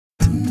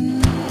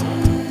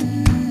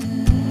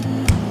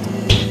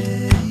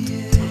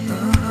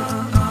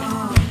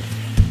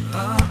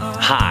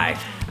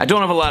I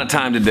don't have a lot of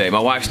time today. My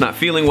wife's not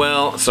feeling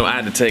well, so I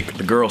had to take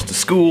the girls to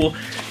school,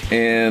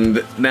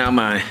 and now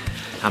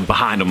I'm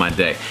behind on my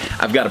day.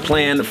 I've got a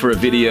plan for a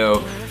video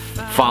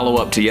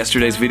follow-up to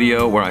yesterday's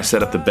video where I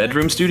set up the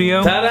bedroom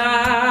studio.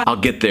 Ta-da! I'll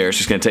get there. It's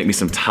just gonna take me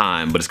some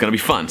time, but it's gonna be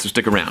fun, so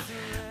stick around.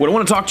 What I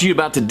want to talk to you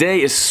about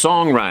today is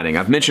songwriting.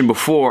 I've mentioned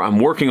before I'm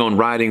working on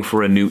writing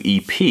for a new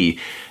EP,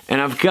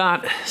 and I've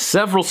got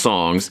several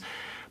songs,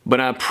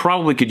 but I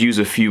probably could use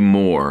a few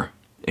more,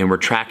 and we're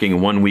tracking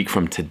 1 week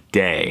from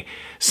today.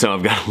 So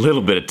I've got a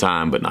little bit of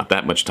time, but not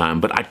that much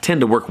time, but I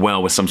tend to work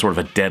well with some sort of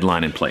a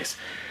deadline in place.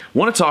 I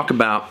want to talk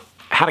about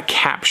how to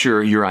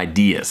capture your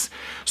ideas.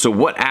 So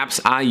what apps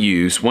I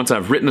use once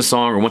I've written a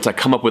song or once I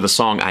come up with a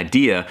song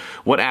idea,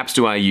 what apps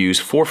do I use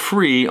for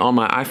free on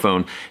my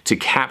iPhone to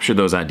capture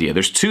those ideas?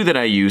 There's two that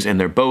I use and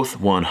they're both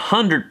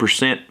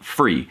 100%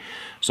 free.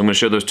 So I'm gonna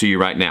show those to you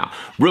right now.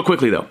 Real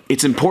quickly though,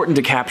 it's important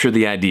to capture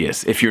the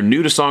ideas. If you're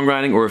new to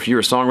songwriting or if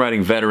you're a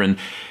songwriting veteran,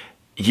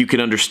 you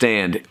can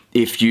understand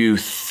if you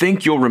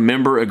think you'll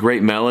remember a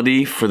great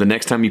melody for the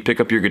next time you pick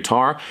up your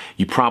guitar,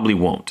 you probably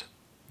won't.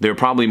 There are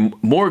probably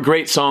more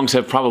great songs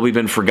have probably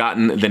been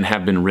forgotten than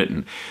have been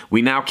written.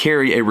 We now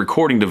carry a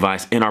recording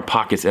device in our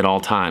pockets at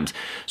all times.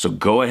 So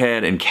go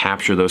ahead and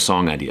capture those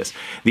song ideas.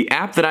 The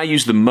app that I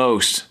use the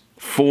most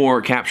for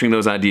capturing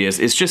those ideas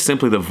is just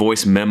simply the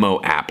Voice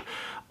Memo app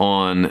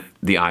on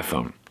the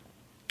iPhone.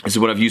 This is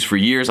what I've used for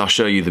years. I'll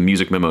show you the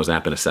Music Memos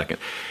app in a second.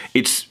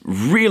 It's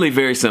really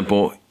very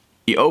simple.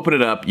 You open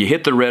it up, you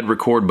hit the red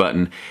record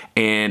button,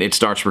 and it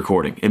starts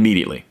recording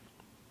immediately.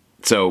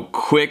 So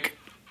quick.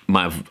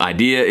 My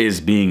idea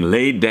is being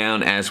laid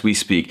down as we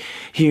speak.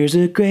 Here's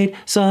a great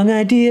song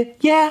idea,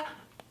 yeah.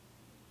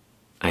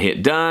 I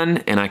hit done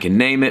and I can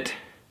name it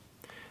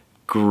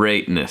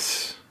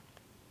Greatness.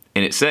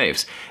 And it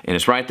saves. And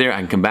it's right there. I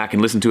can come back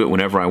and listen to it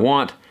whenever I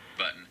want.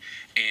 Button,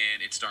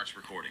 and it starts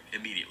recording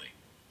immediately.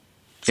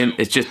 And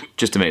it's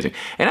just amazing.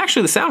 And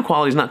actually the sound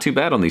quality is not too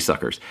bad on these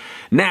suckers.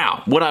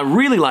 Now, what I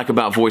really like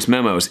about Voice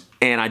Memos,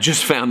 and I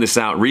just found this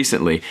out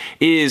recently,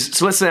 is,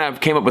 so let's say I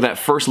came up with that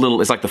first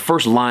little, it's like the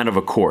first line of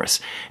a chorus.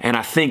 And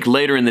I think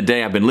later in the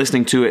day I've been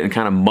listening to it and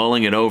kind of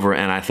mulling it over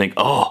and I think,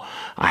 oh,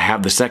 I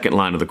have the second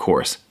line of the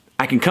chorus.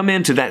 I can come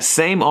into that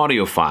same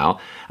audio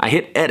file, I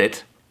hit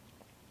edit,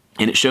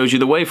 and it shows you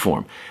the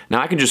waveform.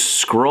 Now I can just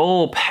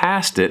scroll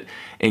past it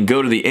and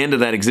go to the end of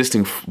that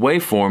existing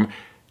waveform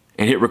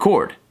and hit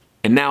record.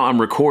 And now I'm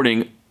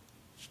recording,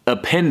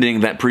 appending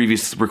that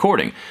previous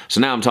recording.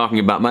 So now I'm talking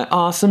about my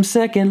awesome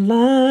second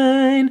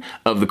line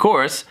of the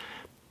chorus,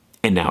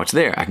 and now it's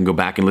there. I can go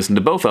back and listen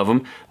to both of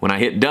them. When I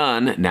hit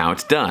done, now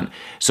it's done.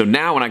 So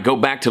now when I go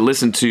back to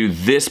listen to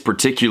this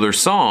particular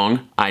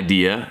song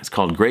idea, it's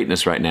called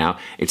Greatness right now,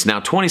 it's now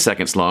 20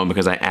 seconds long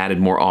because I added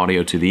more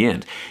audio to the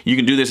end. You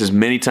can do this as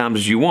many times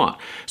as you want.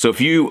 So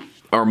if you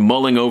are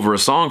mulling over a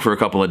song for a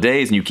couple of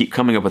days and you keep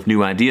coming up with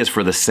new ideas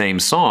for the same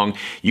song,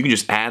 you can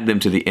just add them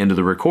to the end of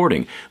the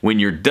recording. When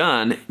you're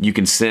done, you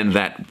can send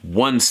that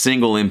one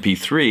single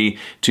MP3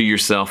 to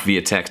yourself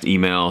via text,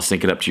 email,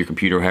 sync it up to your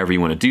computer, however you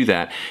want to do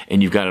that,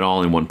 and you've got it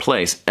all in one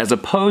place, as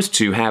opposed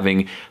to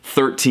having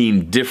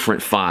 13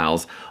 different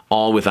files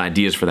all with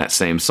ideas for that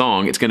same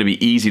song. It's going to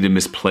be easy to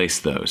misplace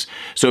those.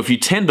 So if you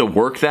tend to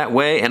work that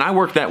way, and I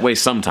work that way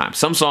sometimes.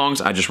 Some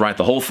songs I just write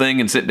the whole thing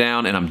and sit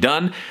down and I'm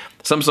done.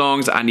 Some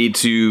songs I need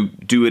to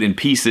do it in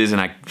pieces and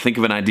I think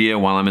of an idea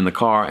while I'm in the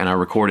car and I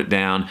record it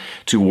down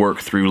to work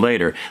through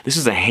later. This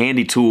is a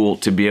handy tool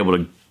to be able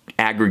to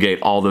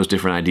aggregate all those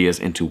different ideas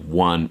into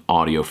one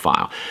audio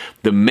file.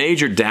 The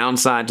major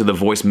downside to the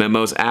Voice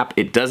Memos app,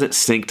 it doesn't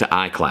sync to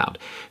iCloud.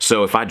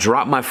 So if I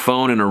drop my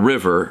phone in a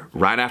river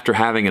right after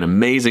having an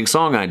amazing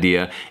song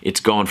idea, it's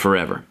gone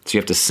forever. So you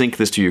have to sync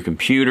this to your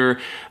computer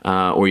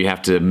or you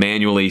have to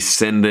manually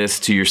send this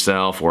to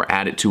yourself or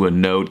add it to a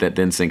note that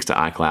then syncs to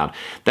iCloud.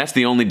 That's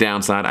the only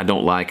downside I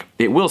don't like.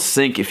 It will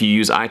sync if you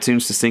use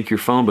iTunes to sync your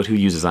phone, but who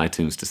uses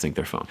iTunes to sync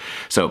their phone?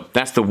 So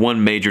that's the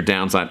one major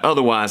downside.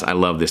 Otherwise, I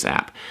love this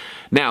app.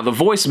 Now, the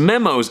Voice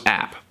Memos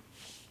app,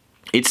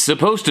 it's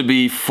supposed to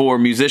be for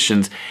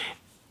musicians.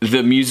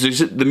 The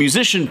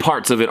musician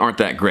parts of it aren't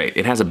that great.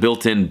 It has a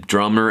built-in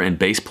drummer and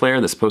bass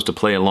player that's supposed to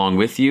play along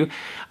with you.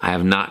 I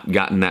have not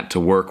gotten that to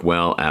work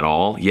well at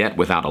all yet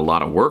without a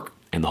lot of work,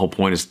 and the whole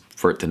point is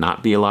for it to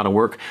not be a lot of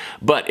work.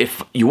 But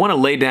if you want to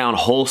lay down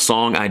whole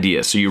song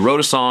ideas, so you wrote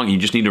a song, you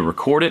just need to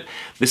record it,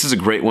 this is a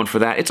great one for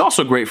that. It's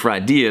also great for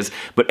ideas,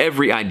 but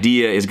every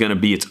idea is going to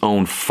be its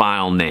own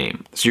file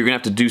name. So you're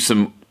going to have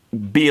to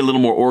be a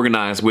little more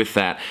organized with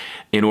that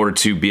in order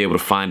to be able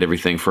to find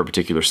everything for a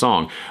particular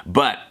song.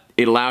 But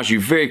it allows you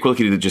very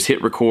quickly to just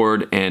hit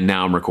record and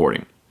now I'm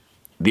recording.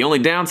 The only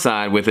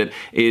downside with it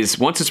is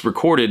once it's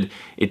recorded,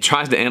 it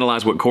tries to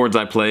analyze what chords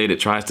I played, it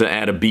tries to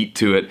add a beat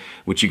to it,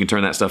 which you can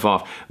turn that stuff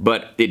off,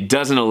 but it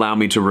doesn't allow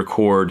me to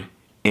record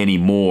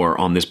anymore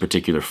on this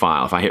particular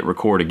file. If I hit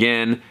record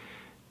again,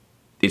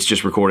 it's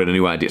just recorded a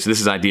new idea. So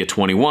this is idea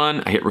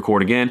 21, I hit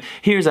record again,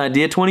 here's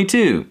idea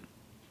 22.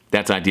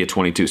 That's idea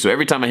 22. So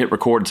every time I hit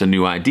record, it's a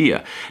new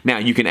idea. Now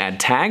you can add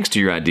tags to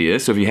your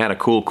ideas. So if you had a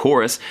cool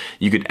chorus,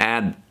 you could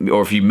add,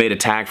 or if you made a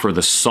tag for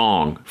the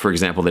song, for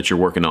example, that you're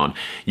working on,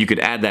 you could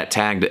add that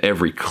tag to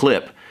every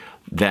clip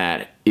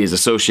that is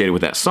associated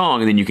with that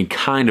song, and then you can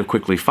kind of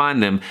quickly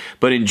find them.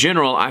 But in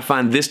general, I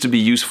find this to be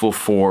useful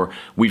for,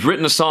 we've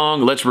written a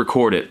song, let's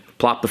record it.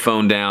 Plop the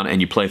phone down and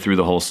you play through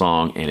the whole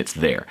song and it's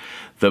there.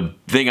 The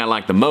thing I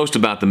like the most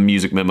about the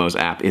Music Memos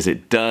app is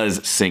it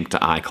does sync to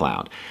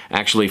iCloud. I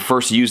actually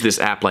first used this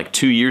app like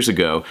 2 years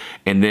ago,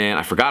 and then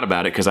I forgot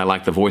about it because I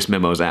like the Voice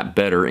Memos app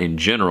better in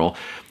general.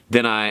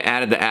 Then I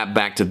added the app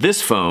back to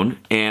this phone,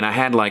 and I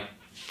had like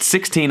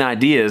 16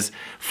 ideas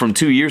from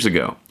 2 years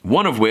ago,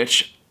 one of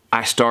which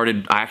I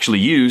actually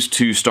used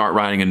to start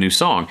writing a new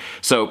song.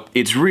 So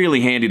it's really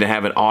handy to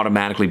have it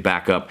automatically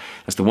back up.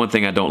 That's the one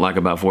thing I don't like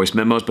about Voice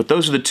Memos, but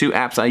those are the two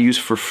apps I use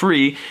for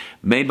free,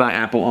 made by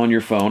Apple on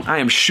your phone. I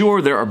am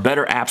sure there are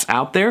better apps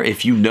out there.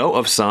 If you know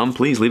of some,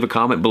 please leave a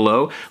comment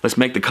below. Let's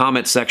make the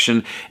comment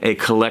section a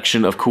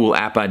collection of cool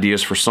app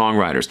ideas for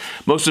songwriters.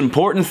 Most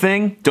important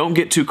thing, don't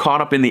get too caught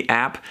up in the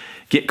app.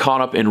 Get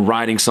caught up in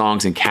writing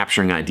songs and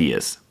capturing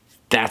ideas.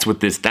 That's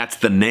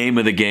the name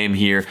of the game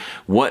here.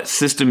 What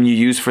system you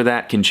use for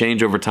that can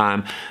change over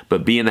time,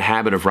 but be in the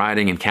habit of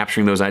writing and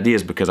capturing those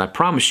ideas, because I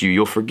promise you,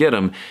 you'll forget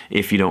them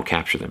if you don't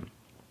capture them.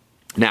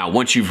 Now,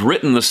 once you've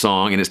written the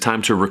song and it's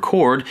time to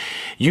record,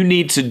 you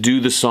need to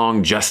do the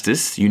song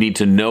justice. You need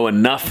to know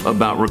enough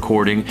about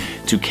recording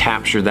to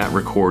capture that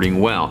recording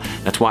well.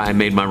 That's why I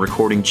made my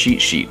recording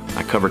cheat sheet.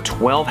 I cover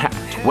 12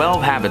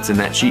 habits in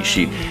that cheat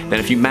sheet that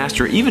if you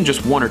master even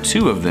just 1 or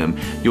 2 of them,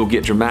 you'll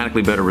get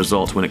dramatically better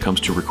results when it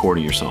comes to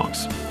recording your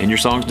songs. And your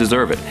songs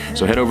deserve it.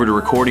 So head over to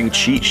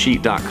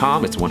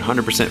recordingcheatsheet.com. It's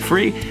 100%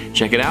 free.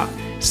 Check it out.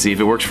 See if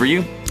it works for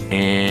you.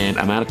 And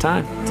I'm out of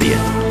time. See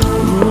ya.